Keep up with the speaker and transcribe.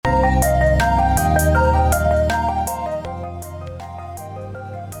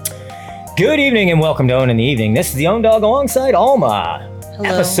Good evening and welcome to Own in the Evening. This is the Own Dog alongside Alma. Hello.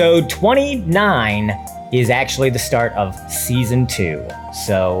 Episode 29 is actually the start of season 2.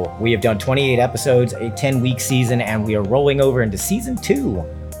 So we have done 28 episodes, a 10-week season, and we are rolling over into season 2.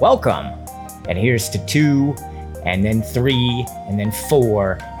 Welcome. And here's to 2, and then 3, and then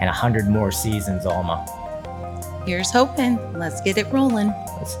 4, and 100 more seasons, Alma. Here's hoping. Let's get it rolling.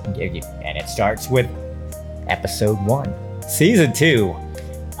 And it starts with episode 1, season 2.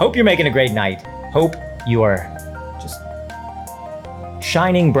 Hope you're making a great night. Hope you are just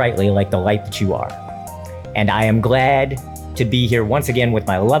shining brightly like the light that you are. And I am glad to be here once again with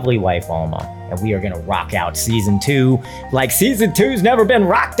my lovely wife, Alma. And we are going to rock out season 2 like season 2's never been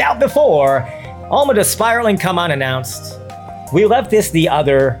rocked out before. Alma does Spiraling come unannounced. We left this the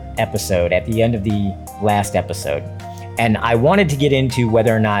other episode at the end of the last episode. And I wanted to get into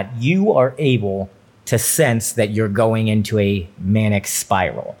whether or not you are able to sense that you're going into a manic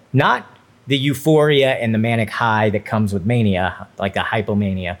spiral. Not the euphoria and the manic high that comes with mania, like the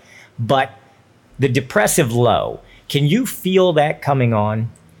hypomania, but the depressive low. Can you feel that coming on?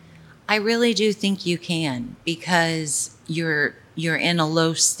 I really do think you can, because you're in a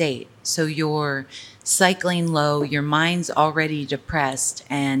low state. So you're cycling low, your mind's already depressed,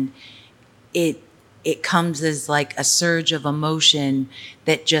 and it comes as like a surge of emotion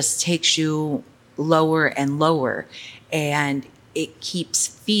that just takes you lower and lower, and it keeps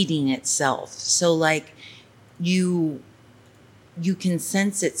feeding itself. So like you can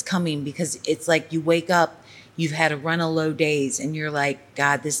sense it's coming, because it's like you wake up, you've had a run of low days, and you're like,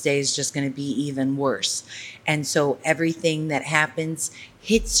 God, this day is just going to be even worse. And so everything that happens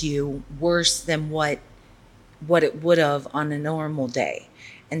hits you worse than what it would have on a normal day.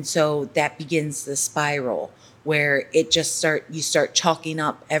 And so that begins the spiral, where it just you start chalking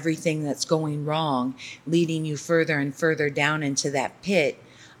up everything that's going wrong, leading you further and further down into that pit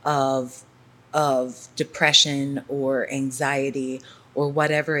of depression or anxiety or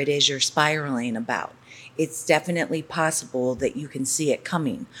whatever it is you're spiraling about. It's definitely possible that you can see it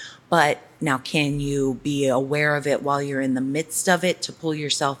coming. But now, can you be aware of it while you're in the midst of it to pull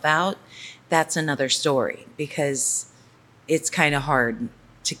yourself out? That's another story, because it's kind of hard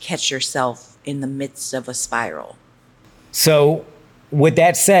to catch yourself in the midst of a spiral. So with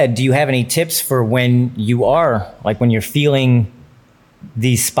that said, do you have any tips for when you're feeling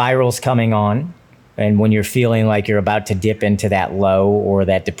these spirals coming on, and when you're feeling like you're about to dip into that low or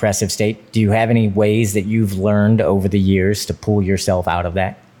that depressive state? Do you have any ways that you've learned over the years to pull yourself out of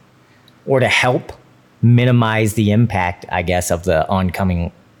that, or to help minimize the impact, I guess, of the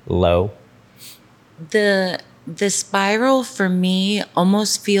oncoming low? The spiral for me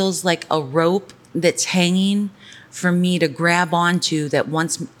almost feels like a rope that's hanging for me to grab onto, that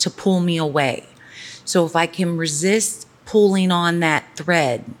wants to pull me away. So if I can resist pulling on that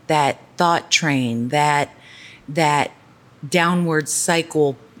thread, that thought train, that downward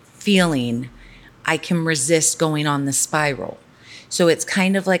cycle feeling, I can resist going on the spiral. So it's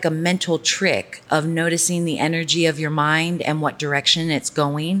kind of like a mental trick of noticing the energy of your mind and what direction it's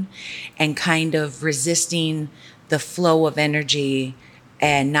going, and kind of resisting the flow of energy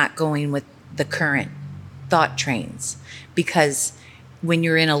and not going with the current thought trains. Because when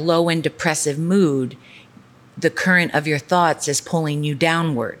you're in a low and depressive mood, the current of your thoughts is pulling you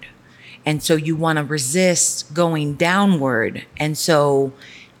downward. And so you want to resist going downward. And so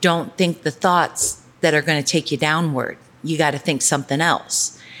don't think the thoughts that are going to take you downward. You got to think something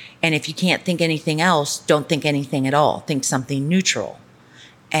else. And if you can't think anything else, don't think anything at all. Think something neutral.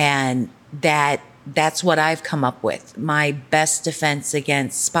 And that's what I've come up with. My best defense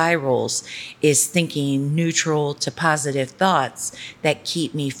against spirals is thinking neutral to positive thoughts that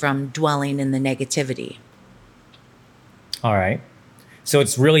keep me from dwelling in the negativity. All right. So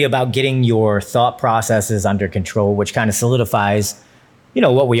it's really about getting your thought processes under control, which kind of solidifies,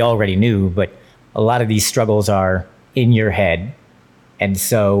 what we already knew, but a lot of these struggles are in your head. And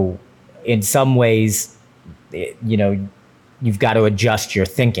so in some ways, you've got to adjust your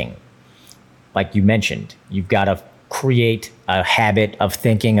thinking. Like you mentioned, you've got to create a habit of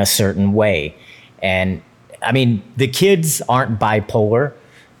thinking a certain way. And I mean, the kids aren't bipolar,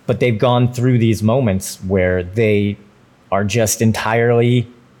 but they've gone through these moments where they are just entirely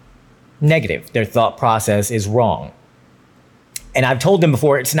negative. Their thought process is wrong. And I've told them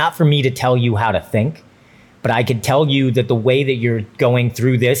before, it's not for me to tell you how to think, but I could tell you that the way that you're going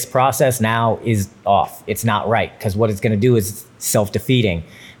through this process now is off. It's not right, because what it's going to do is self-defeating.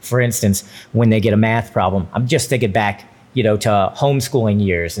 For instance, when they get a math problem, I'm just thinking back, to homeschooling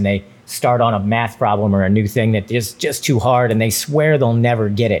years, and they start on a math problem or a new thing that is just too hard, and they swear they'll never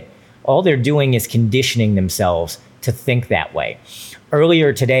get it. All they're doing is conditioning themselves to think that way.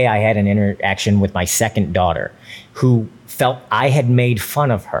 Earlier today, I had an interaction with my second daughter who felt I had made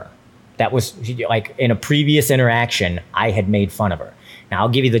fun of her. That was like in a previous interaction, I had made fun of her. Now, I'll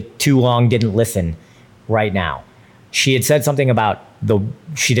give you the too long didn't listen right now. She had said something about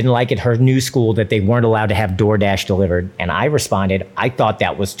she didn't like at her new school that they weren't allowed to have DoorDash delivered. And I responded, I thought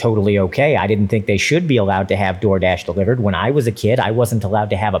that was totally okay. I didn't think they should be allowed to have DoorDash delivered. When I was a kid, I wasn't allowed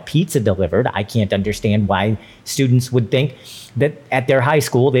to have a pizza delivered. I can't understand why students would think that at their high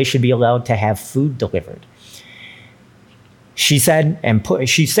school, they should be allowed to have food delivered. She said,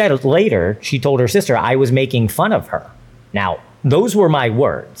 she said later, she told her sister, I was making fun of her. Now, those were my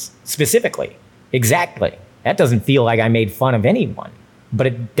words, specifically, exactly. That doesn't feel like I made fun of anyone, but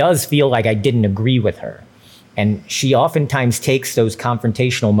it does feel like I didn't agree with her. And she oftentimes takes those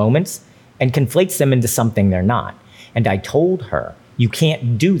confrontational moments and conflates them into something they're not. And I told her, you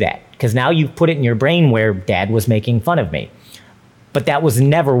can't do that, because now you've put it in your brain where Dad was making fun of me. But that was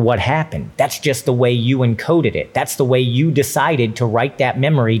never what happened. That's just the way you encoded it. That's the way you decided to write that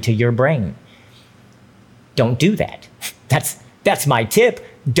memory to your brain. Don't do that. That's my tip.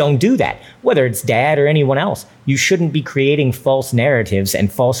 Don't do that. Whether it's Dad or anyone else, you shouldn't be creating false narratives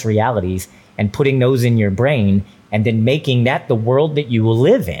and false realities and putting those in your brain and then making that the world that you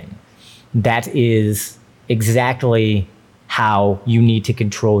live in. That is exactly how you need to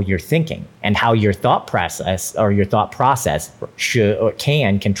control your thinking and how your thought process should or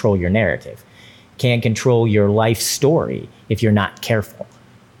can control your narrative, can control your life story if you're not careful.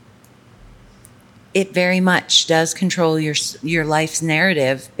 It very much does control your life's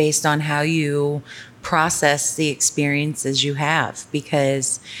narrative based on how you process the experiences you have,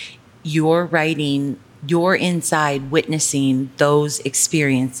 because you're inside witnessing those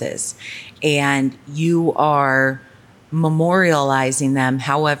experiences, and you are memorializing them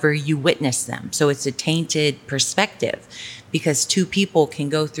however you witness them. So it's a tainted perspective, because two people can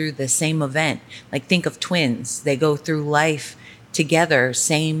go through the same event. Like, think of twins. They go through life together,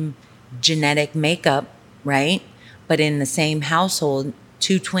 same genetic makeup, right? But in the same household,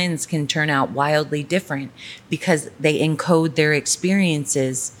 two twins can turn out wildly different because they encode their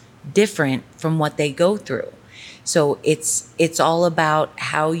experiences different from what they go through. So it's all about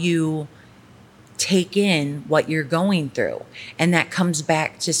how you take in what you're going through. And that comes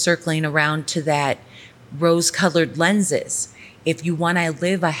back to circling around to that rose-colored lenses. If you want to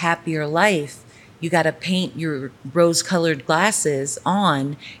live a happier life, you got to paint your rose-colored glasses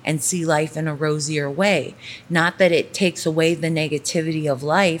on and see life in a rosier way. Not that it takes away the negativity of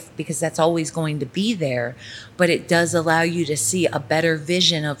life, because that's always going to be there, but it does allow you to see a better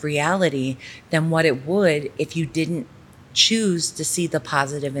vision of reality than what it would if you didn't choose to see the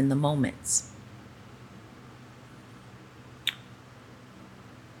positive in the moments.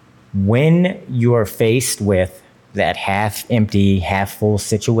 When you're faced with that half empty, half full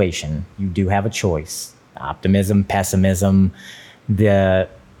situation, you do have a choice. Optimism, pessimism, the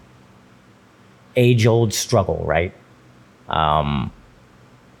age-old struggle, right?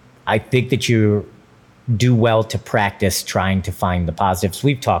 I think that you do well to practice trying to find the positives.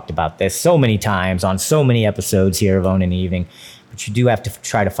 We've talked about this so many times on so many episodes here of Ownin Evening, but you do have to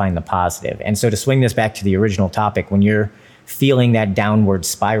try to find the positive. And so to swing this back to the original topic, when you're feeling that downward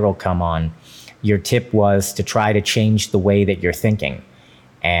spiral come on, your tip was to try to change the way that you're thinking.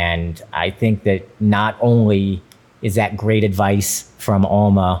 And I think that not only is that great advice from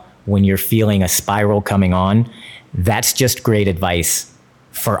Alma when you're feeling a spiral coming on, that's just great advice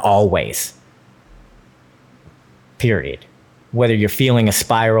for always. Period. Whether you're feeling a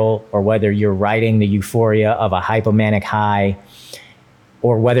spiral or whether you're riding the euphoria of a hypomanic high,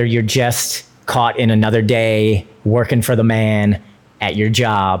 or whether you're just caught in another day working for the man at your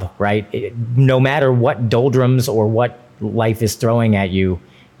job, right? No matter what doldrums or what life is throwing at you,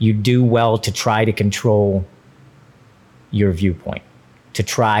 you do well to try to control your viewpoint, to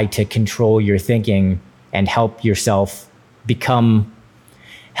try to control your thinking and help yourself become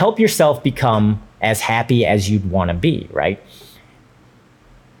as happy as you'd want to be, right?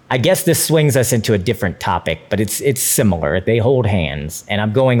 I guess this swings us into a different topic, but it's similar. They hold hands, and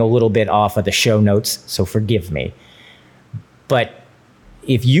I'm going a little bit off of the show notes, so forgive me. But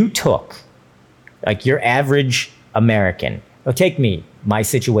if you took, like, your average American, or take me, my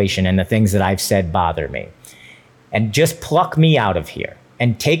situation, and the things that I've said bother me, and just pluck me out of here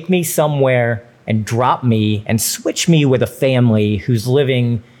and take me somewhere and drop me and switch me with a family who's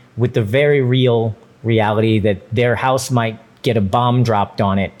living with the very real reality that their house might get a bomb dropped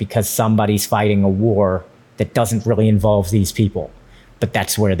on it because somebody's fighting a war that doesn't really involve these people, but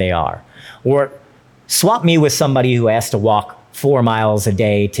that's where they are. Or swap me with somebody who has to walk 4 miles a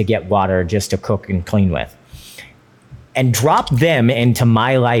day to get water just to cook and clean with, and drop them into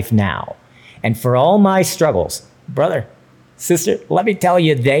my life now. And for all my struggles, brother, sister, let me tell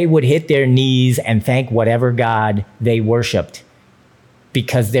you, they would hit their knees and thank whatever God they worshiped,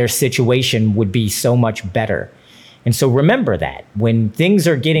 because their situation would be so much better. And so remember that when things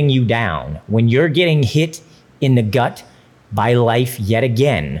are getting you down, when you're getting hit in the gut by life yet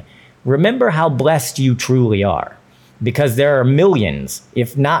again, remember how blessed you truly are. Because there are millions,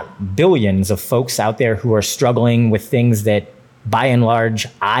 if not billions, of folks out there who are struggling with things that, by and large,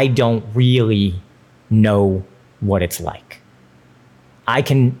 I don't really know what it's like. I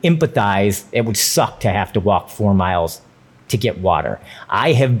can empathize. It would suck to have to walk 4 miles to get water.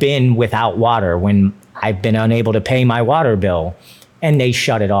 I have been without water when I've been unable to pay my water bill and they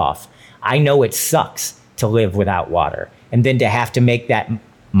shut it off. I know it sucks to live without water. And then to have to make that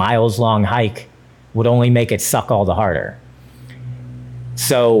miles-long hike would only make it suck all the harder.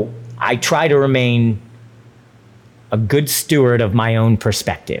 So I try to remain a good steward of my own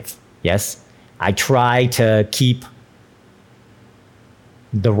perspective. Yes, I try to keep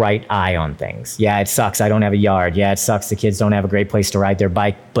the right eye on things. Yeah, it sucks I don't have a yard. Yeah, it sucks the kids don't have a great place to ride their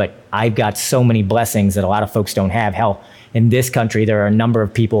bike, but I've got so many blessings that a lot of folks don't have. Hell, in this country, there are a number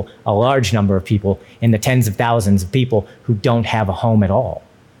of people, a large number of people, in the tens of thousands of people who don't have a home at all.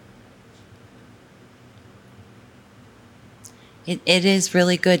 It is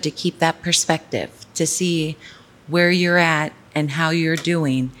really good to keep that perspective, to see where you're at and how you're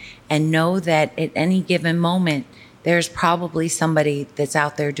doing, and know that at any given moment, there's probably somebody that's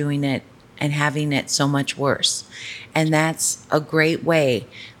out there doing it and having it so much worse. And that's a great way.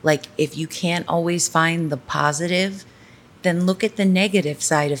 Like, if you can't always find the positive, then look at the negative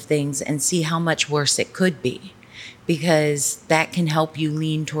side of things and see how much worse it could be, because that can help you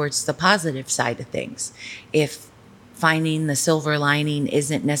lean towards the positive side of things. If finding the silver lining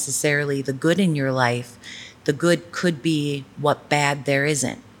isn't necessarily the good in your life, the good could be what bad there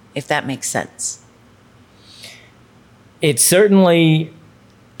isn't, if that makes sense. It certainly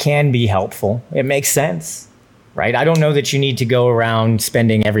can be helpful. It makes sense, right? I don't know that you need to go around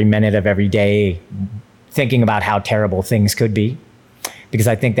spending every minute of every day thinking about how terrible things could be, because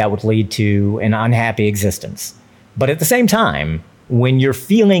I think that would lead to an unhappy existence. But at the same time, when you're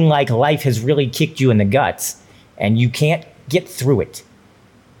feeling like life has really kicked you in the guts and you can't get through it,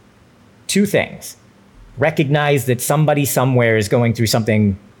 two things. Recognize that somebody somewhere is going through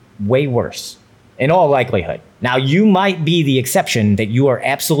something way worse, in all likelihood. Now, you might be the exception, that you are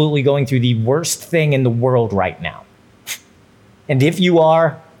absolutely going through the worst thing in the world right now. And if you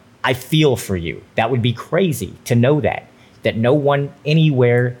are, I feel for you. That would be crazy to know that no one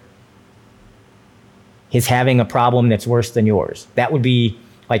anywhere is having a problem that's worse than yours. That would be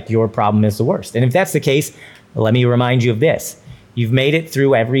like your problem is the worst. And if that's the case, let me remind you of this. You've made it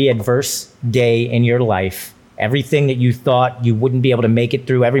through every adverse day in your life, everything that you thought you wouldn't be able to make it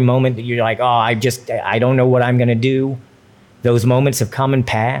through, every moment that you're like, oh, I don't know what I'm going to do. Those moments have come and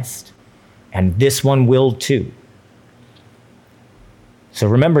passed, and this one will too. So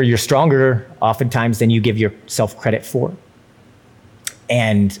remember, you're stronger oftentimes than you give yourself credit for.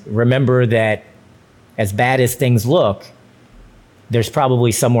 And remember that as bad as things look, there's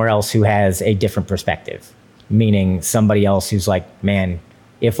probably somewhere else who has a different perspective, meaning somebody else who's like, man,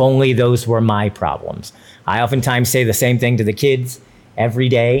 if only those were my problems. I oftentimes say the same thing to the kids every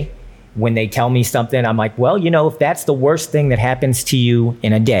day when they tell me something. I'm like, well, if that's the worst thing that happens to you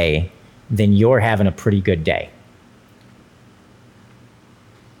in a day, then you're having a pretty good day.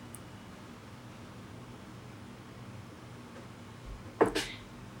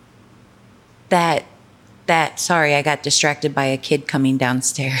 Sorry, I got distracted by a kid coming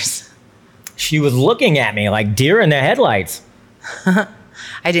downstairs. She was looking at me like deer in the headlights. I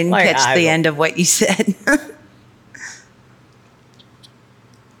didn't catch the end of what you said.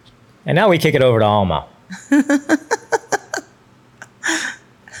 And now we kick it over to Alma.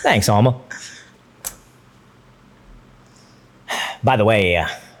 Thanks, Alma. By the way,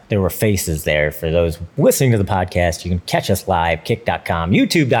 there were faces there for those listening to the podcast. You can catch us live, kick.com,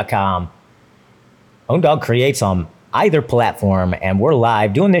 youtube.com. Own Dog creates on either platform, and we're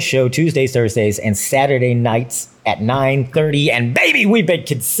live doing this show Tuesdays, Thursdays, and Saturday nights at 9:30. And baby, we've been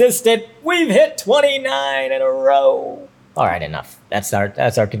consistent. We've hit 29 in a row. All right, enough. That's our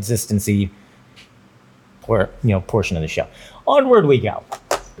consistency portion of the show. Onward we go.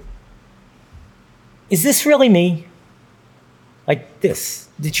 Is this really me? Like this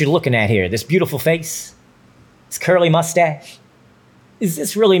that you're looking at here, this beautiful face, this curly mustache. Is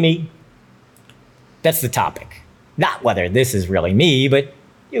this really me? That's the topic. Not whether this is really me, but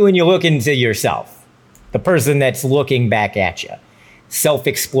when you look into yourself, the person that's looking back at you.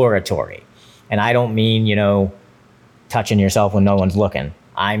 Self-exploratory. And I don't mean, touching yourself when no one's looking.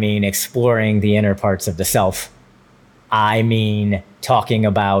 I mean exploring the inner parts of the self. I mean talking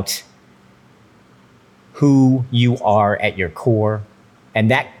about who you are at your core.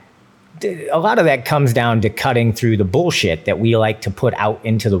 And that a lot of that comes down to cutting through the bullshit that we like to put out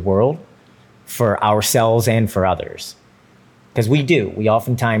into the world for ourselves and for others. Because we do. We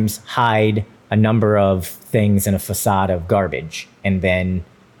oftentimes hide a number of things in a facade of garbage. And then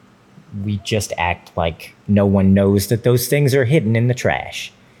we just act like no one knows that those things are hidden in the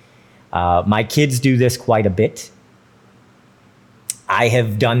trash. My kids do this quite a bit. I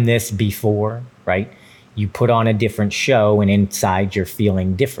have done this before, right? You put on a different show and inside you're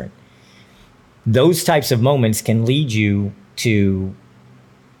feeling different. Those types of moments can lead you to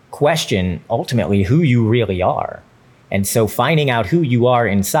question ultimately who you really are. And so finding out who you are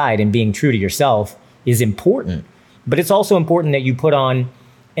inside and being true to yourself is important. But it's also important that you put on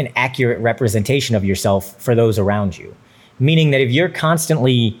an accurate representation of yourself for those around you. Meaning that if you're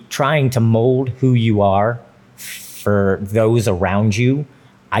constantly trying to mold who you are for those around you,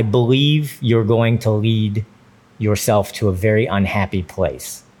 I believe you're going to lead yourself to a very unhappy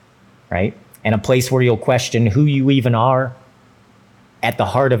place, right? And a place where you'll question who you even are at the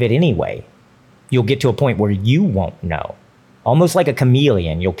heart of it anyway. You'll get to a point where you won't know. Almost like a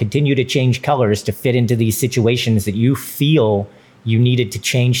chameleon, you'll continue to change colors to fit into these situations that you feel you needed to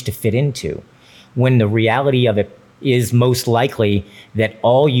change to fit into, when the reality of it is most likely that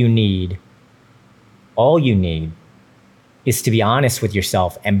all you need is to be honest with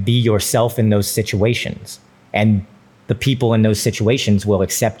yourself and be yourself in those situations. And the people in those situations will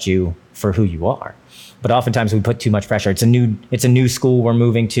accept you for who you are. But oftentimes we put too much pressure. It's a new school we're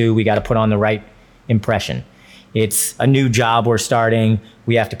moving to. We got to put on the right impression. It's a new job we're starting.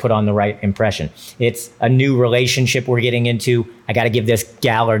 We have to put on the right impression. It's a new relationship we're getting into. I got to give this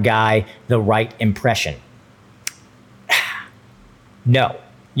gal or guy the right impression. No,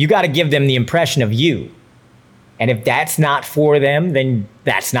 you got to give them the impression of you. And if that's not for them, then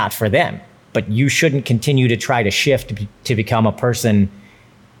that's not for them. But you shouldn't continue to try to shift to become a person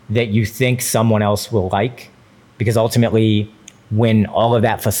that you think someone else will like, because ultimately, when all of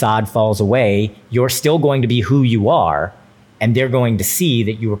that facade falls away, you're still going to be who you are, and they're going to see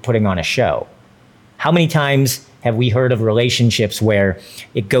that you were putting on a show. How many times have we heard of relationships where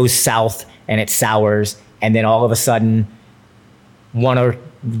it goes south and it sours, and then all of a sudden, one or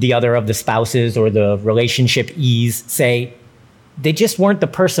the other of the spouses or the relationship ease say, they just weren't the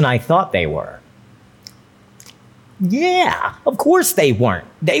person I thought they were? Yeah, of course they weren't.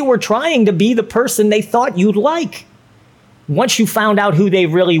 They were trying to be the person they thought you'd like. Once you found out who they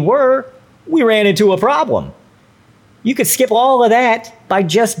really were, we ran into a problem. You could skip all of that by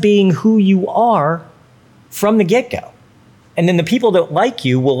just being who you are from the get-go. And then the people that like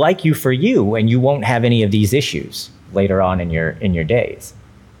you will like you for you, and you won't have any of these issues later on in your days.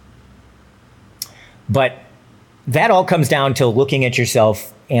 But that all comes down to looking at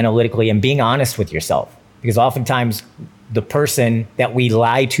yourself analytically and being honest with yourself. Because oftentimes the person that we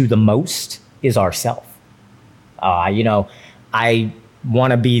lie to the most is ourself. I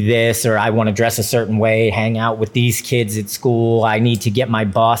want to be this, or I want to dress a certain way, hang out with these kids at school. I need to get my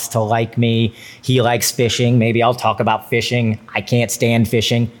boss to like me. He likes fishing. Maybe I'll talk about fishing. I can't stand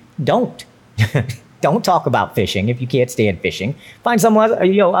fishing. Don't. Don't talk about fishing if you can't stand fishing. Find some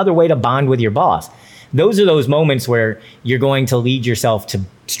other way to bond with your boss. Those are those moments where you're going to lead yourself to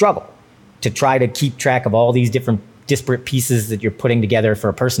struggle, to try to keep track of all these different disparate pieces that you're putting together for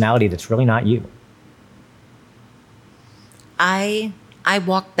a personality that's really not you. I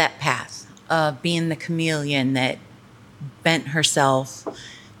walked that path of being the chameleon that bent herself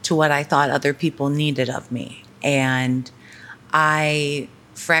to what I thought other people needed of me. And I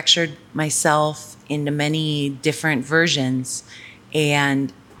fractured myself into many different versions.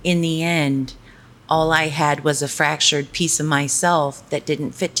 And in the end, all I had was a fractured piece of myself that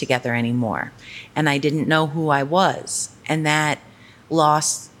didn't fit together anymore. And I didn't know who I was. And that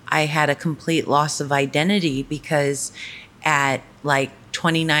I had a complete loss of identity, because at like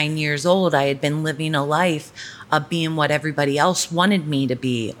 29 years old, I had been living a life of being what everybody else wanted me to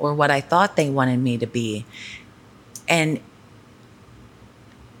be, or what I thought they wanted me to be. And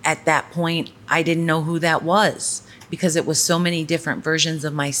at that point, I didn't know who that was, because it was so many different versions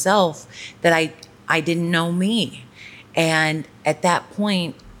of myself that I didn't know me. And at that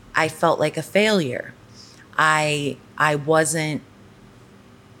point, I felt like a failure. I wasn't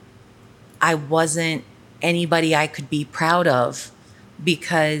anybody I could be proud of,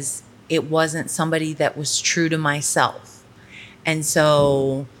 because it wasn't somebody that was true to myself. And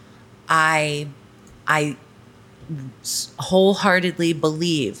so I I wholeheartedly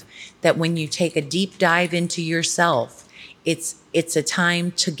believe that when you take a deep dive into yourself, it's a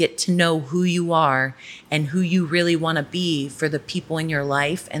time to get to know who you are and who you really want to be for the people in your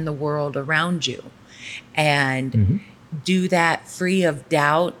life and the world around you. And do that free of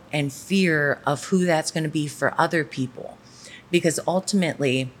doubt and fear of who that's going to be for other people. Because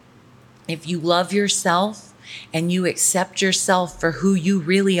ultimately, if you love yourself and you accept yourself for who you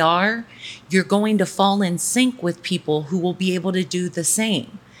really are, you're going to fall in sync with people who will be able to do the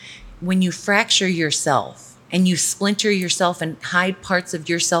same. When you fracture yourself and you splinter yourself and hide parts of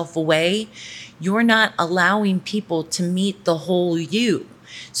yourself away, you're not allowing people to meet the whole you.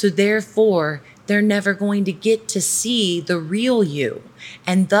 So therefore, they're never going to get to see the real you.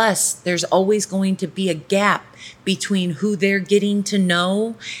 And thus, there's always going to be a gap between who they're getting to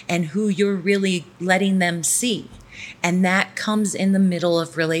know and who you're really letting them see. And that comes in the middle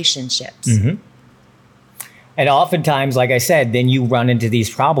of relationships. And oftentimes, like I said, then you run into these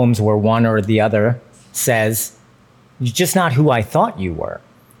problems where one or the other says, "You're just not who I thought you were."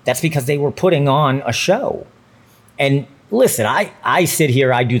 That's because they were putting on a show. And listen, I sit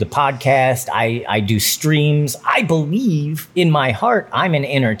here, I do the podcast, I do streams. I believe in my heart I'm an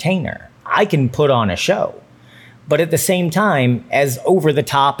entertainer. I can put on a show. But at the same time, as over the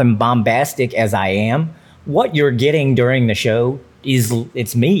top and bombastic as I am, what you're getting during the show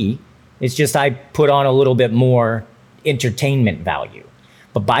it's me. It's just I put on a little bit more entertainment value.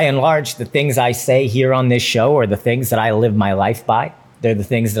 But by and large, the things I say here on this show are the things that I live my life by. They're the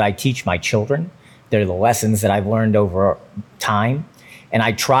things that I teach my children. They're the lessons that I've learned over time. And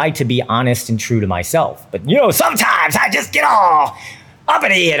I try to be honest and true to myself. But, sometimes I just get all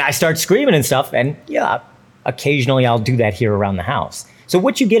uppity and I start screaming and stuff. And yeah, occasionally I'll do that here around the house. So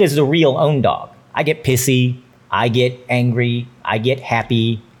what you get is the real own dog. I get pissy. I get angry. I get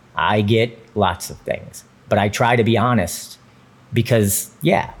happy. I get lots of things. But I try to be honest because,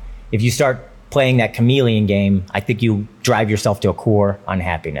 if you start playing that chameleon game, I think you drive yourself to a core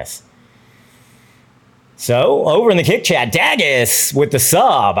unhappiness. So, over in the Kick Chat, Daggis with the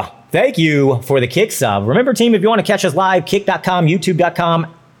sub. Thank you for the Kick sub. Remember, team, if you want to catch us live, kick.com,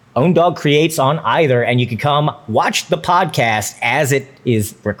 youtube.com, Own Dog Creates on either, and you can come watch the podcast as it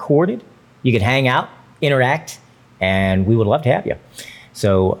is recorded. You can hang out, interact, and we would love to have you.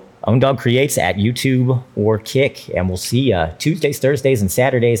 So, Own Dog Creates at YouTube or Kick, and we'll see you Tuesdays, Thursdays, and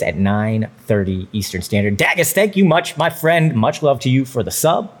Saturdays at 9:30 Eastern Standard. Daggis, thank you much, my friend. Much love to you for the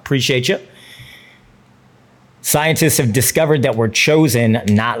sub. Appreciate you. Scientists have discovered that we're chosen,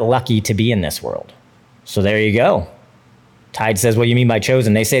 not lucky, to be in this world. So there you go. Tide says, what do you mean by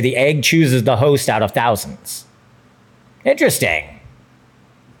chosen? They say the egg chooses the host out of thousands. Interesting.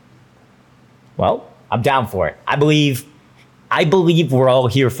 Well, I'm down for it. I believe we're all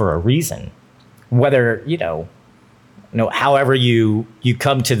here for a reason. Whether, however you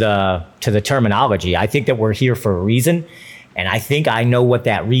come to the terminology, I think that we're here for a reason. And I think I know what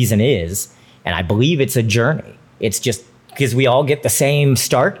that reason is. And I believe it's a journey. It's just because we all get the same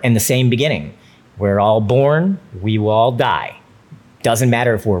start and the same beginning. We're all born, we will all die. Doesn't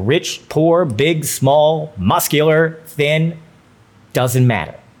matter if we're rich, poor, big, small, muscular, thin, doesn't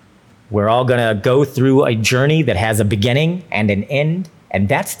matter. We're all gonna go through a journey that has a beginning and an end. And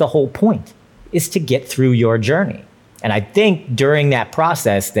that's the whole point, is to get through your journey. And I think during that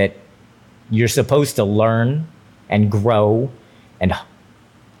process that you're supposed to learn and grow and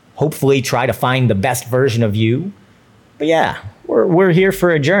hopefully try to find the best version of you. But yeah, we're here for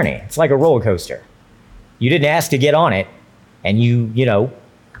a journey. It's like a roller coaster. You didn't ask to get on it, and you're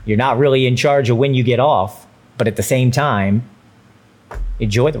not really in charge of when you get off, but at the same time,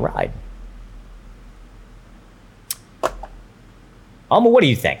 enjoy the ride. Alma, what do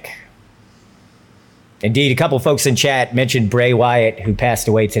you think? Indeed, a couple folks in chat mentioned Bray Wyatt, who passed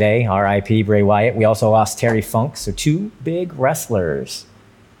away today. R.I.P. Bray Wyatt. We also lost Terry Funk, so two big wrestlers.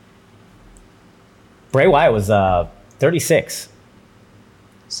 Bray Wyatt was 36.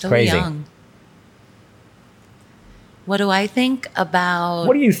 So crazy. Young. What do I think about...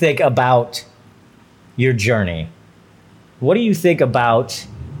 What do you think about your journey? What do you think about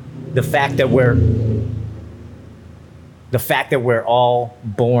the fact that we're all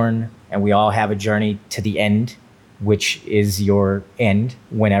born and we all have a journey to the end, which is your end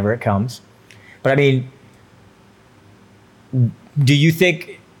whenever it comes? But I mean, what do you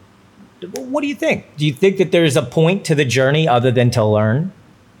think? Do you think that there's a point to the journey other than to learn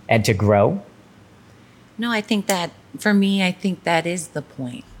and to grow? No, I think that, for me, I think that is the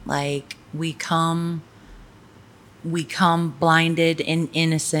point. Like, we come blinded in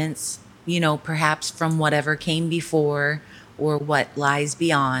innocence, perhaps from whatever came before or what lies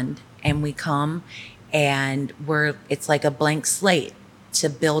beyond. And we come and it's like a blank slate to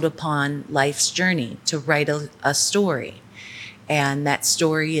build upon life's journey, to write a story. And that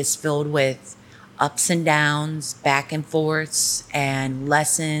story is filled with ups and downs, back and forths, and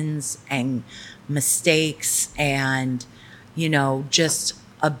lessons and mistakes, and, just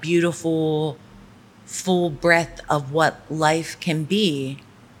a beautiful, full breadth of what life can be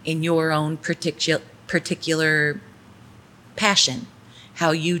in your own particular passion,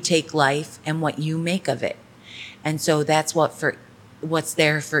 how you take life and what you make of it. And so that's what's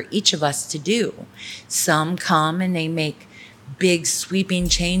there for each of us to do. Some come and they make big sweeping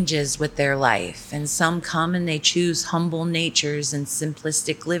changes with their life, and some come and they choose humble natures and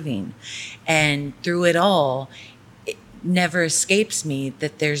simplistic living. And through it all, it never escapes me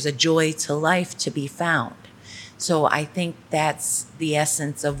that there's a joy to life to be found. So I think that's the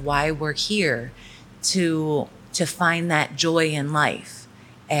essence of why we're here, to find that joy in life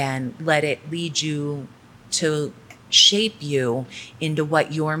and let it lead you to shape you into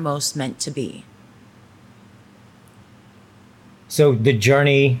what you're most meant to be. So the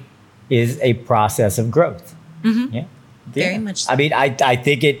journey is a process of growth. Mm-hmm. Yeah. Very much so. I mean, I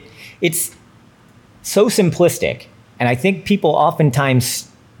think it's so simplistic. And I think people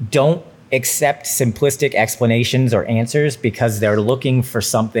oftentimes don't accept simplistic explanations or answers because they're looking for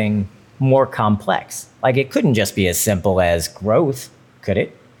something more complex. Like, it couldn't just be as simple as growth, could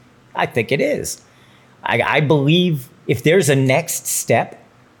it? I think it is. I believe if there's a next step,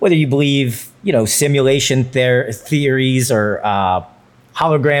 whether you believe, simulation theories or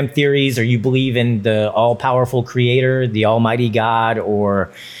hologram theories, or you believe in the all-powerful creator, the almighty God,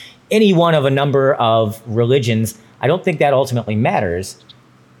 or any one of a number of religions, I don't think that ultimately matters,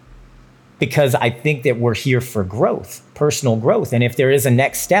 because I think that we're here for growth, personal growth. And if there is a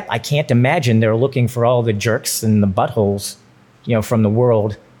next step, I can't imagine they're looking for all the jerks and the buttholes, from the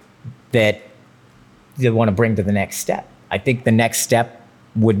world that they want to bring to the next step. I think the next step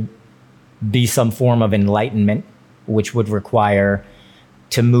would be some form of enlightenment, which would require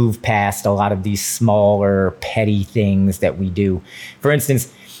to move past a lot of these smaller, petty things that we do. For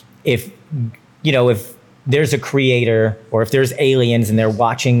instance, if there's a creator, or if there's aliens and they're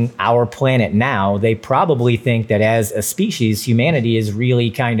watching our planet now, they probably think that as a species, humanity is really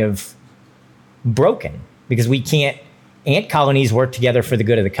kind of broken, because ant colonies work together for the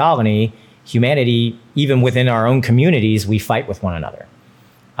good of the colony. Humanity, even within our own communities, we fight with one another.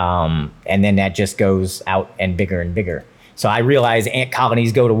 And then that just goes out and bigger. So I realize ant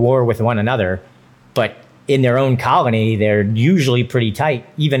colonies go to war with one another, but in their own colony, they're usually pretty tight.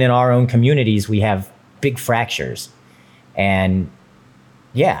 Even in our own communities, we have big fractures. And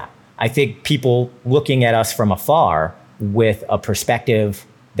yeah, I think people looking at us from afar with a perspective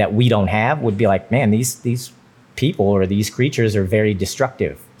that we don't have would be like, man, these people or these creatures are very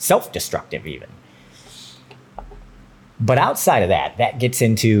destructive, self-destructive even. But outside of that gets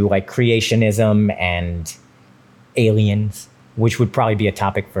into like creationism and aliens, which would probably be a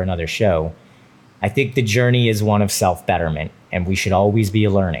topic for another show. I think the journey is one of self-betterment, and we should always be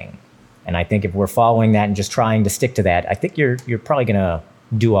learning. And I think if we're following that and just trying to stick to that, I think you're probably going to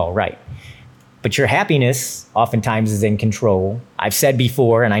do all right. But your happiness oftentimes is in control. I've said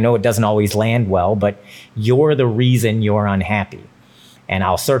before, and I know it doesn't always land well, but you're the reason you're unhappy. And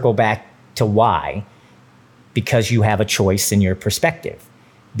I'll circle back to why. Because you have a choice in your perspective.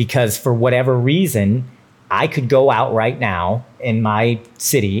 Because for whatever reason, I could go out right now in my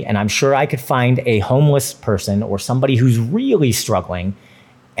city, and I'm sure I could find a homeless person or somebody who's really struggling,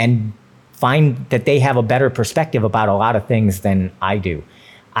 and find that they have a better perspective about a lot of things than I do.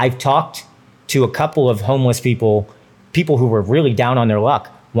 I've talked to a couple of homeless people who were really down on their luck.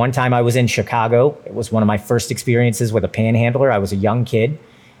 One time I was in Chicago. It was one of my first experiences with a panhandler. I was a young kid.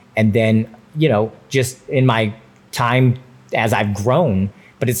 And then, just in my time as I've grown,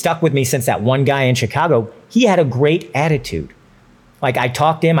 but it stuck with me since that one guy in Chicago, he had a great attitude. Like, I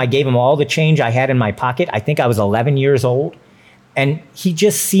talked to him, I gave him all the change I had in my pocket. I think I was 11 years old. And he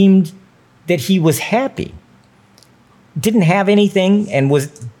just seemed that he was happy. Didn't have anything and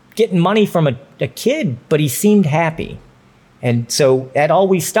was getting money from a kid, but he seemed happy. And so that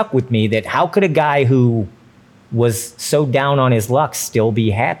always stuck with me, that how could a guy who was so down on his luck still be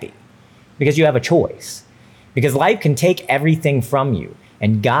happy? Because you have a choice. Because life can take everything from you.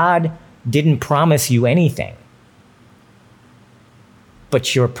 And God didn't promise you anything.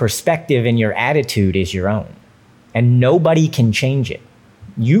 But your perspective and your attitude is your own. And nobody can change it.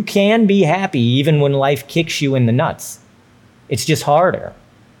 You can be happy even when life kicks you in the nuts. It's just harder.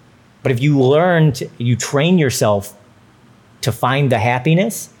 But if you train yourself to find the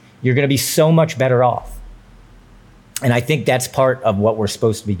happiness, you're going to be so much better off. And I think that's part of what we're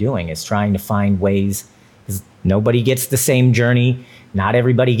supposed to be doing, is trying to find ways, because nobody gets the same journey. Not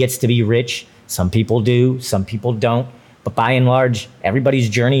everybody gets to be rich. Some people do, some people don't. But by and large, everybody's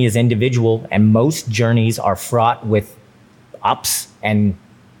journey is individual, and most journeys are fraught with ups and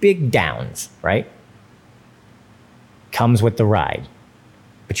big downs, right? Comes with the ride.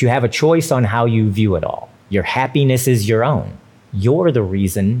 But you have a choice on how you view it all. Your happiness is your own. You're the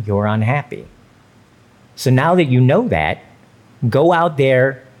reason you're unhappy. So now that you know that, go out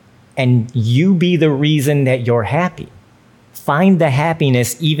there and you be the reason that you're happy. Find the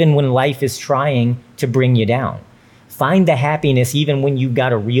happiness even when life is trying to bring you down. Find the happiness even when you've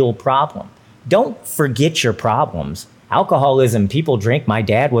got a real problem. Don't forget your problems. Alcoholism, people drink. My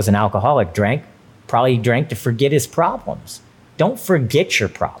dad was an alcoholic, probably drank to forget his problems. Don't forget your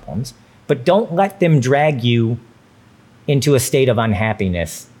problems, but don't let them drag you into a state of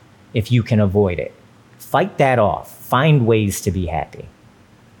unhappiness if you can avoid it. Fight that off. Find ways to be happy.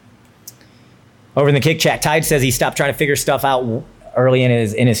 Over in the Kick Chat, Tide says he stopped trying to figure stuff out early in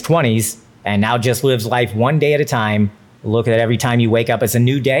his 20s and now just lives life one day at a time. Look at every time you wake up as a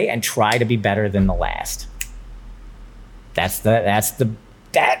new day and try to be better than the last.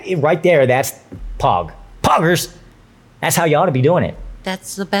 That right there, that's Poggers. That's how you ought to be doing it.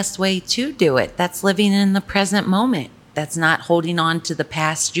 That's the best way to do it. That's living in the present moment. That's not holding on to the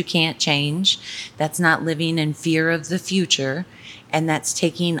past you can't change. That's not living in fear of the future. And that's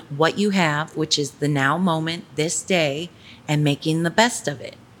taking what you have, which is the now moment, this day, and making the best of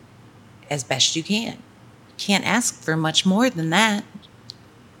it as best you can. Can't ask for much more than that.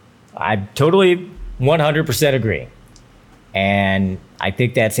 I totally 100% agree. And I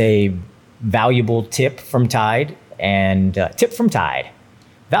think that's a valuable tip from Tide.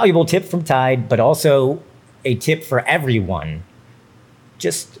 Valuable tip from Tide, but also a tip for everyone.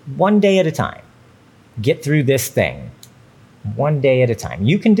 Just one day at a time. Get through this thing. One day at a time.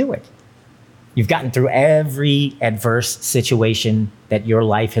 You can do it. You've gotten through every adverse situation that your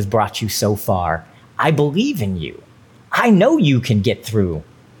life has brought you so far. I believe in you. I know you can get through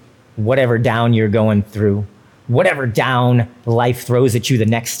whatever down you're going through, whatever down life throws at you the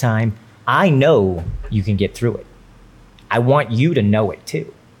next time. I know you can get through it. I want you to know it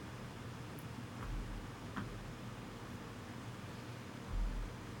too.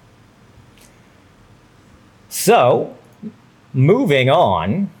 So, moving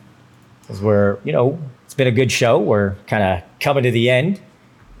on, because it's been a good show. We're kind of coming to the end.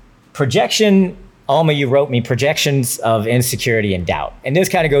 Projection, Alma, you wrote me projections of insecurity and doubt. And this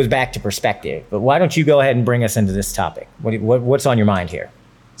kind of goes back to perspective. But why don't you go ahead and bring us into this topic? What's on your mind here?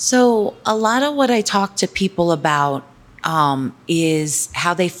 So a lot of what I talk to people about is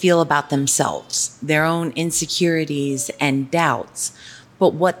how they feel about themselves, their own insecurities and doubts.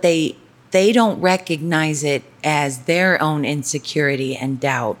 But what they don't recognize it as their own insecurity and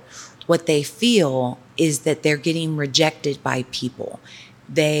doubt. What they feel is that they're getting rejected by people.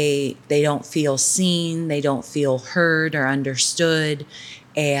 They don't feel seen, they don't feel heard or understood,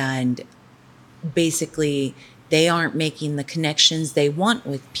 and basically they aren't making the connections they want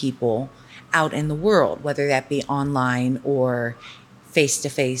with people out in the world, whether that be online or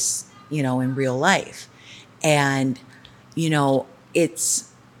face-to-face, in real life. And,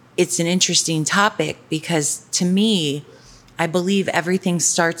 it's an interesting topic because to me, I believe everything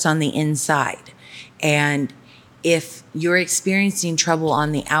starts on the inside. And if you're experiencing trouble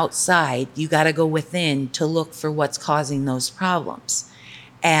on the outside, you got to go within to look for what's causing those problems.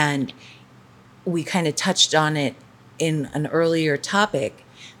 And we kind of touched on it in an earlier topic.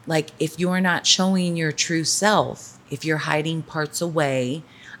 Like if you're not showing your true self, if you're hiding parts away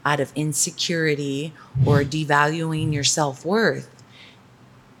out of insecurity or devaluing your self-worth,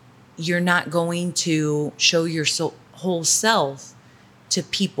 you're not going to show your whole self to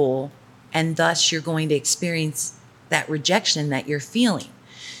people, and thus you're going to experience that rejection that you're feeling.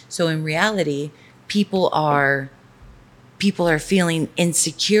 So in reality, people are feeling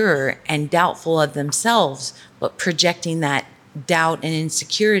insecure and doubtful of themselves, but projecting that doubt and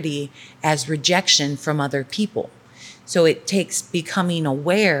insecurity as rejection from other people. So it takes becoming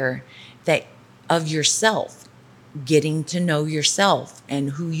aware of yourself, getting to know yourself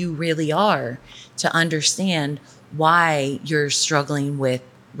and who you really are to understand why you're struggling with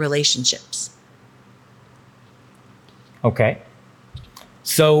relationships. Okay.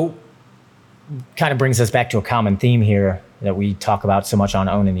 So kind of brings us back to a common theme here that we talk about so much on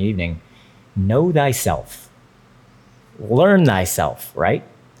Own in the Evening. Know thyself. Learn thyself, right?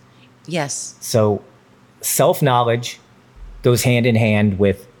 Yes. So self-knowledge goes hand in hand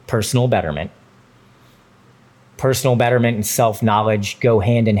with personal betterment. Personal betterment and self-knowledge go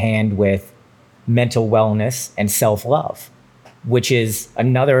hand in hand with mental wellness, and self-love, which is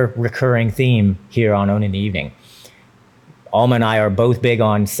another recurring theme here on Own in the Evening. Alma and I are both big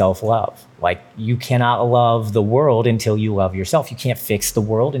on self-love. Like, you cannot love the world until you love yourself. You can't fix the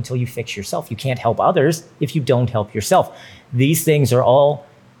world until you fix yourself. You can't help others if you don't help yourself. These things are all,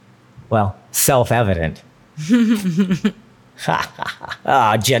 well, self-evident.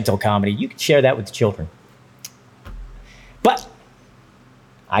 Gentle comedy. You can share that with the children. But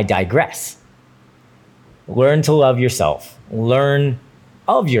I digress. Learn to love yourself. Learn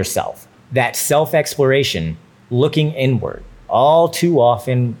of yourself. That self-exploration, looking inward. All too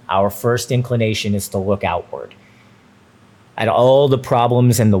often, our first inclination is to look outward at all the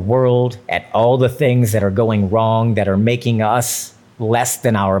problems in the world, at all the things that are going wrong, that are making us less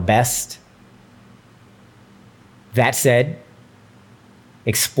than our best. That said,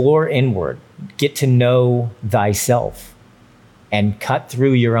 explore inward, get to know thyself, and cut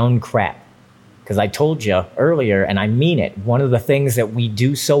through your own crap. Because I told you earlier, and I mean it, one of the things that we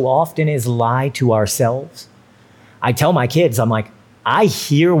do so often is lie to ourselves. I tell my kids, I'm like, I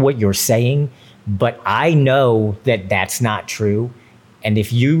hear what you're saying, but I know that that's not true. And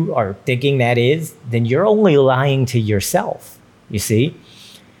if you are thinking that is, then you're only lying to yourself. You see?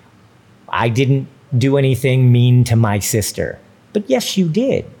 I didn't do anything mean to my sister. But yes, you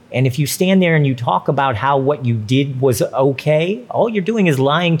did. And if you stand there and you talk about how what you did was okay, all you're doing is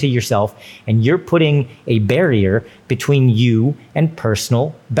lying to yourself, and you're putting a barrier between you and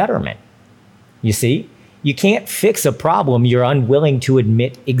personal betterment. You see? You can't fix a problem you're unwilling to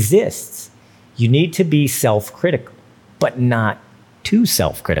admit exists. You need to be self-critical, but not too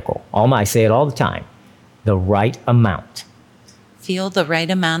self-critical. I say it all the time. The right amount. Feel the right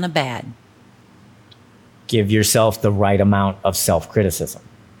amount of bad. Give yourself the right amount of self-criticism.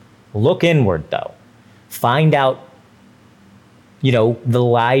 Look inward, though. Find out, the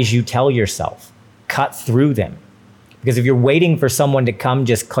lies you tell yourself. Cut through them. Because if you're waiting for someone to come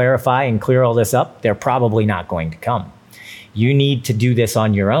just clarify and clear all this up, they're probably not going to come. You need to do this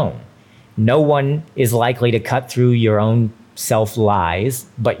on your own. No one is likely to cut through your own self-lies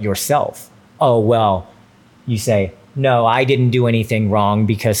but yourself. Oh, well, you say, no, I didn't do anything wrong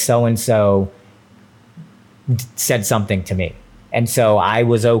because so-and-so said something to me. And so I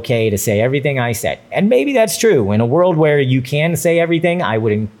was okay to say everything I said. And maybe that's true. In a world where you can say everything, I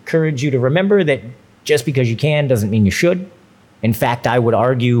would encourage you to remember that just because you can doesn't mean you should. In fact, I would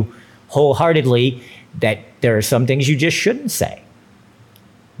argue wholeheartedly that there are some things you just shouldn't say.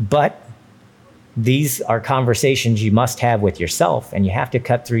 But these are conversations you must have with yourself, and you have to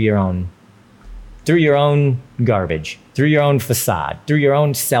cut through your own garbage, through your own facade, through your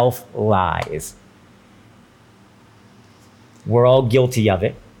own self-lies. We're all guilty of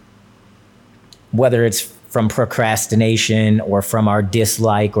it, whether it's from procrastination or from our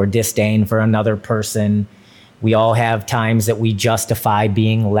dislike or disdain for another person. We all have times that we justify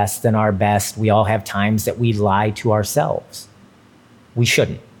being less than our best. We all have times that we lie to ourselves. We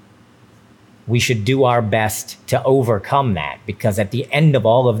shouldn't. We should do our best to overcome that, because at the end of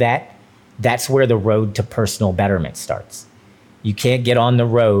all of that, that's where the road to personal betterment starts. You can't get on the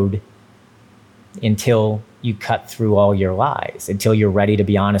road until you cut through all your lies, until you're ready to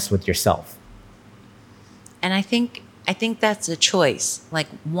be honest with yourself. And I think that's a choice. Like,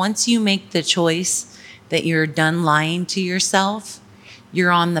 once you make the choice that you're done lying to yourself,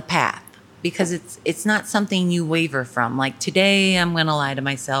 you're on the path, because it's not something you waver from. Like, today I'm going to lie to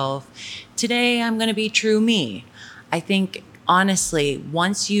myself. Today I'm going to be true me. I think, honestly,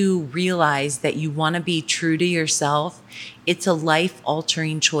 once you realize that you want to be true to yourself, it's a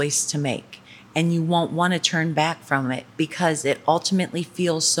life-altering choice to make. And you won't want to turn back from it, because it ultimately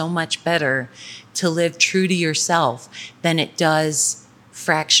feels so much better to live true to yourself than it does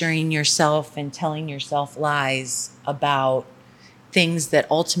fracturing yourself and telling yourself lies about things that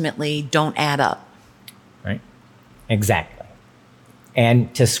ultimately don't add up. Right? Exactly.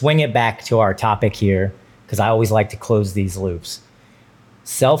 And to swing it back to our topic here, because I always like to close these loops.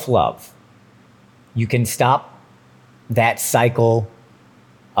 Self-love. You can stop that cycle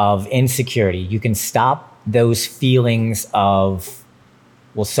of insecurity. You can stop those feelings of,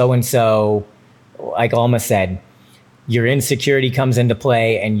 well, so-and-so, like Alma said, your insecurity comes into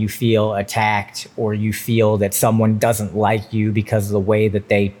play and you feel attacked, or you feel that someone doesn't like you because of the way that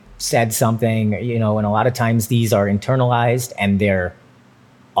they said something, and a lot of times these are internalized and they're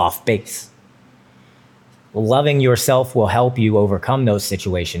off base. Loving yourself will help you overcome those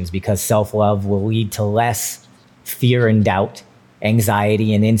situations, because self-love will lead to less fear and doubt,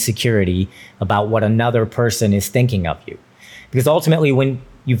 anxiety and insecurity about what another person is thinking of you. Because ultimately, when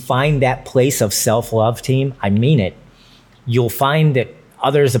you find that place of self-love, team, I mean it, you'll find that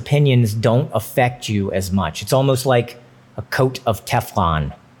others' opinions don't affect you as much. It's almost like a coat of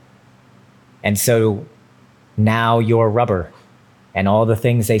Teflon. And so now you're rubber, and all the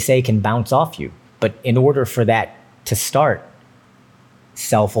things they say can bounce off you. But in order for that to start,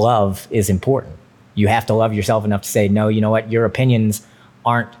 self-love is important. You have to love yourself enough to say, no, you know what? Your opinions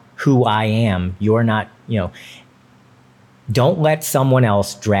aren't who I am. You're not, don't let someone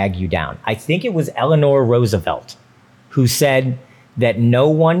else drag you down. I think it was Eleanor Roosevelt who said that no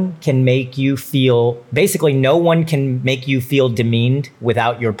one can make you feel demeaned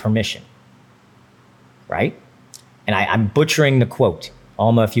without your permission. Right? And I'm butchering the quote.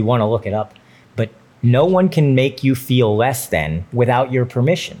 Alma, if you want to look it up. But no one can make you feel less than without your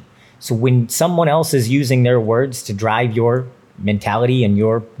permission. So when someone else is using their words to drive your mentality and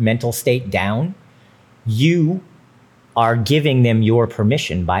your mental state down, you are giving them your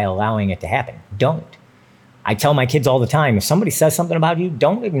permission by allowing it to happen. Don't. I tell my kids all the time, if somebody says something about you,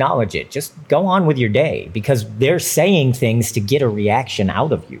 don't acknowledge it. Just go on with your day, because they're saying things to get a reaction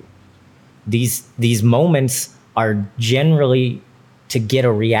out of you. These moments are generally to get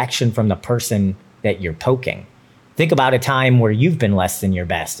a reaction from the person that you're poking. Think about a time where you've been less than your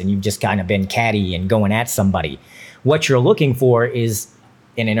best and you've just kind of been catty and going at somebody. What you're looking for is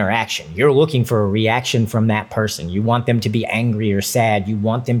an interaction. You're looking for a reaction from that person. You want them to be angry or sad. You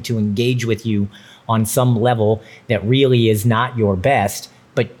want them to engage with you on some level that really is not your best,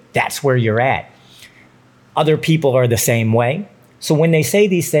 but that's where you're at. Other people are the same way. So when they say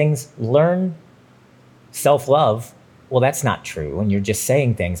these things, learn self-love. Well, that's not true. And you're just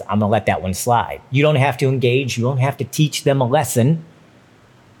saying things. I'm going to let that one slide. You don't have to engage. You don't have to teach them a lesson.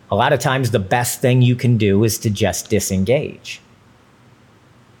 A lot of times the best thing you can do is to just disengage.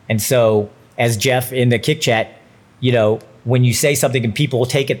 And so as Jeff in the Kick Chat, when you say something and people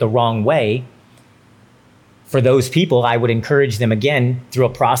take it the wrong way, for those people, I would encourage them again through a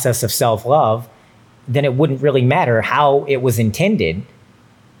process of self-love. Then it wouldn't really matter how it was intended.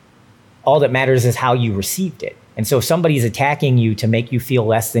 All that matters is how you received it. And so if somebody's attacking you to make you feel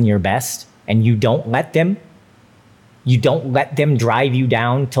less than your best, and you don't let them drive you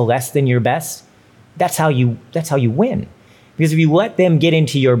down to less than your best, that's how you win. Because if you let them get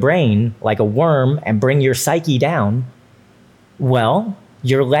into your brain like a worm and bring your psyche down, well,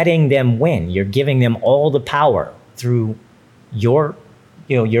 you're letting them win. You're giving them all the power through your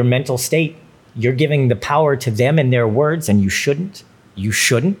mental state. You're giving the power to them and their words, and you shouldn't. You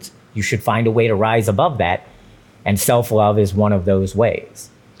should find a way to rise above that. And self-love is one of those ways.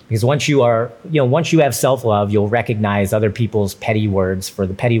 Because once you have self-love, you'll recognize other people's petty words for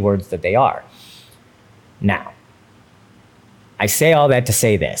the petty words that they are. Now, I say all that to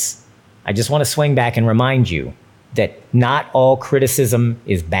say this. I just want to swing back and remind you that not all criticism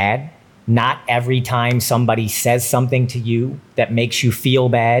is bad. Not every time somebody says something to you that makes you feel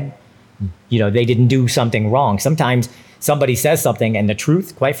bad, they didn't do something wrong. Sometimes somebody says something and the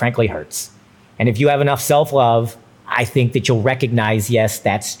truth, quite frankly, hurts. And if you have enough self-love, I think that you'll recognize, yes,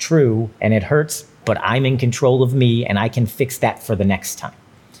 that's true and it hurts, but I'm in control of me and I can fix that for the next time.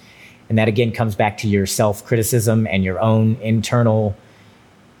 And that again comes back to your self-criticism and your own internal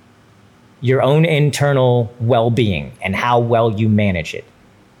well-being and how well you manage it.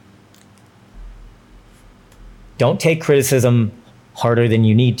 Don't take criticism harder than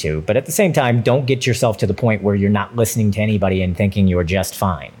you need to, but at the same time, don't get yourself to the point where you're not listening to anybody and thinking you're just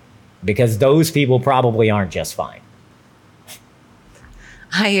fine, because those people probably aren't just fine.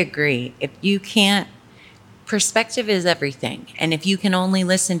 I agree. Perspective is everything. And if you can only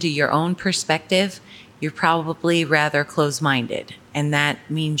listen to your own perspective, you're probably rather closed-minded. And that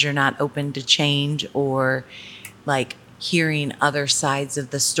means you're not open to change or like hearing other sides of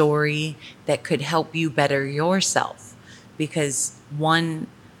the story that could help you better yourself. Because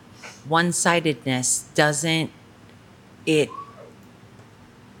one-sidedness doesn't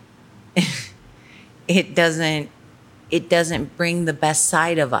bring the best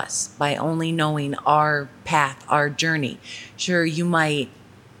side of us by only knowing our path, our journey. Sure, you might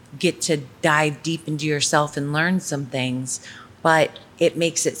get to dive deep into yourself and learn some things, but it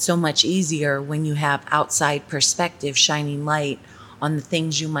makes it so much easier when you have outside perspective shining light on the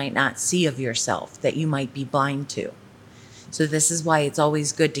things you might not see of yourself that you might be blind to. So this is why it's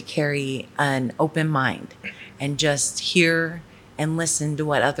always good to carry an open mind and just hear and listen to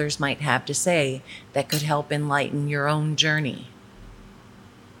what others might have to say that could help enlighten your own journey.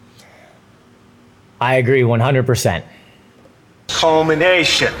 I agree 100%.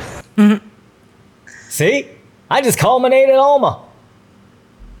 Culmination. Mm-hmm. See? I just culminated Alma.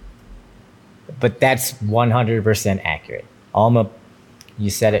 But that's 100% accurate. Alma, you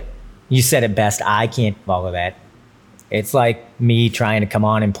said it. You said it best. I can't follow that. It's like me trying to come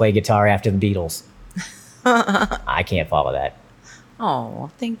on and play guitar after the Beatles. I can't follow that. Oh,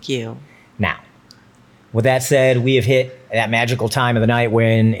 thank you. Now, with that said, we have hit that magical time of the night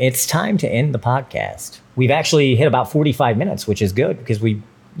when it's time to end the podcast. We've actually hit about 45 minutes, which is good because we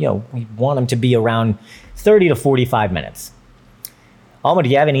want them to be around 30 to 45 minutes. Alma, do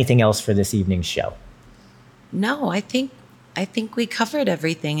you have anything else for this evening's show? No, I think we covered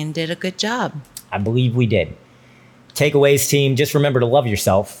everything and did a good job. I believe we did. Takeaways, team, just remember to love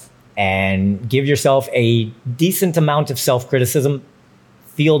yourself and give yourself a decent amount of self-criticism.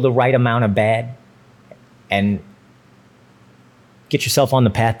 Feel the right amount of bad and get yourself on the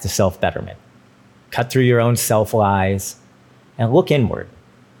path to self-betterment. Cut through your own self-lies and look inward.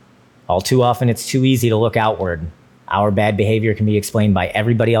 All too often, it's too easy to look outward. Our bad behavior can be explained by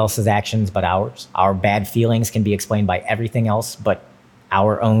everybody else's actions but ours. Our bad feelings can be explained by everything else but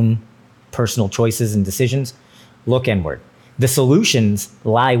our own personal choices and decisions. Look inward. The solutions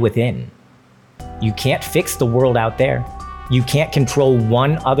lie within. You can't fix the world out there. You can't control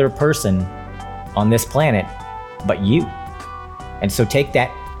one other person on this planet but you. And so take that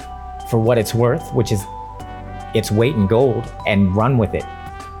for what it's worth, which is its weight in gold, and run with it.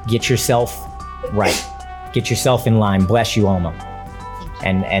 Get yourself right. Get yourself in line. Bless you, Alma.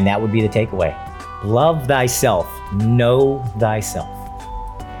 And that would be the takeaway. Love thyself. Know thyself.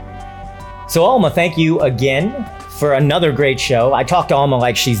 So, Alma, thank you again for another great show. I talk to Alma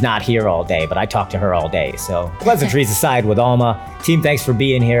like she's not here all day, but I talk to her all day. So, pleasantries aside with Alma. Team, thanks for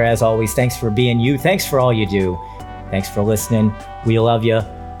being here as always. Thanks for being you. Thanks for all you do. Thanks for listening. We love you.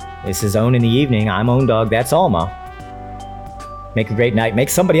 This is Own in the Evening. I'm Own Dog. That's Alma. Make a great night. Make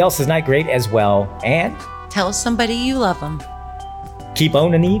somebody else's night great as well. And tell somebody you love them. Keep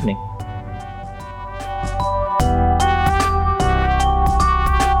owning the evening.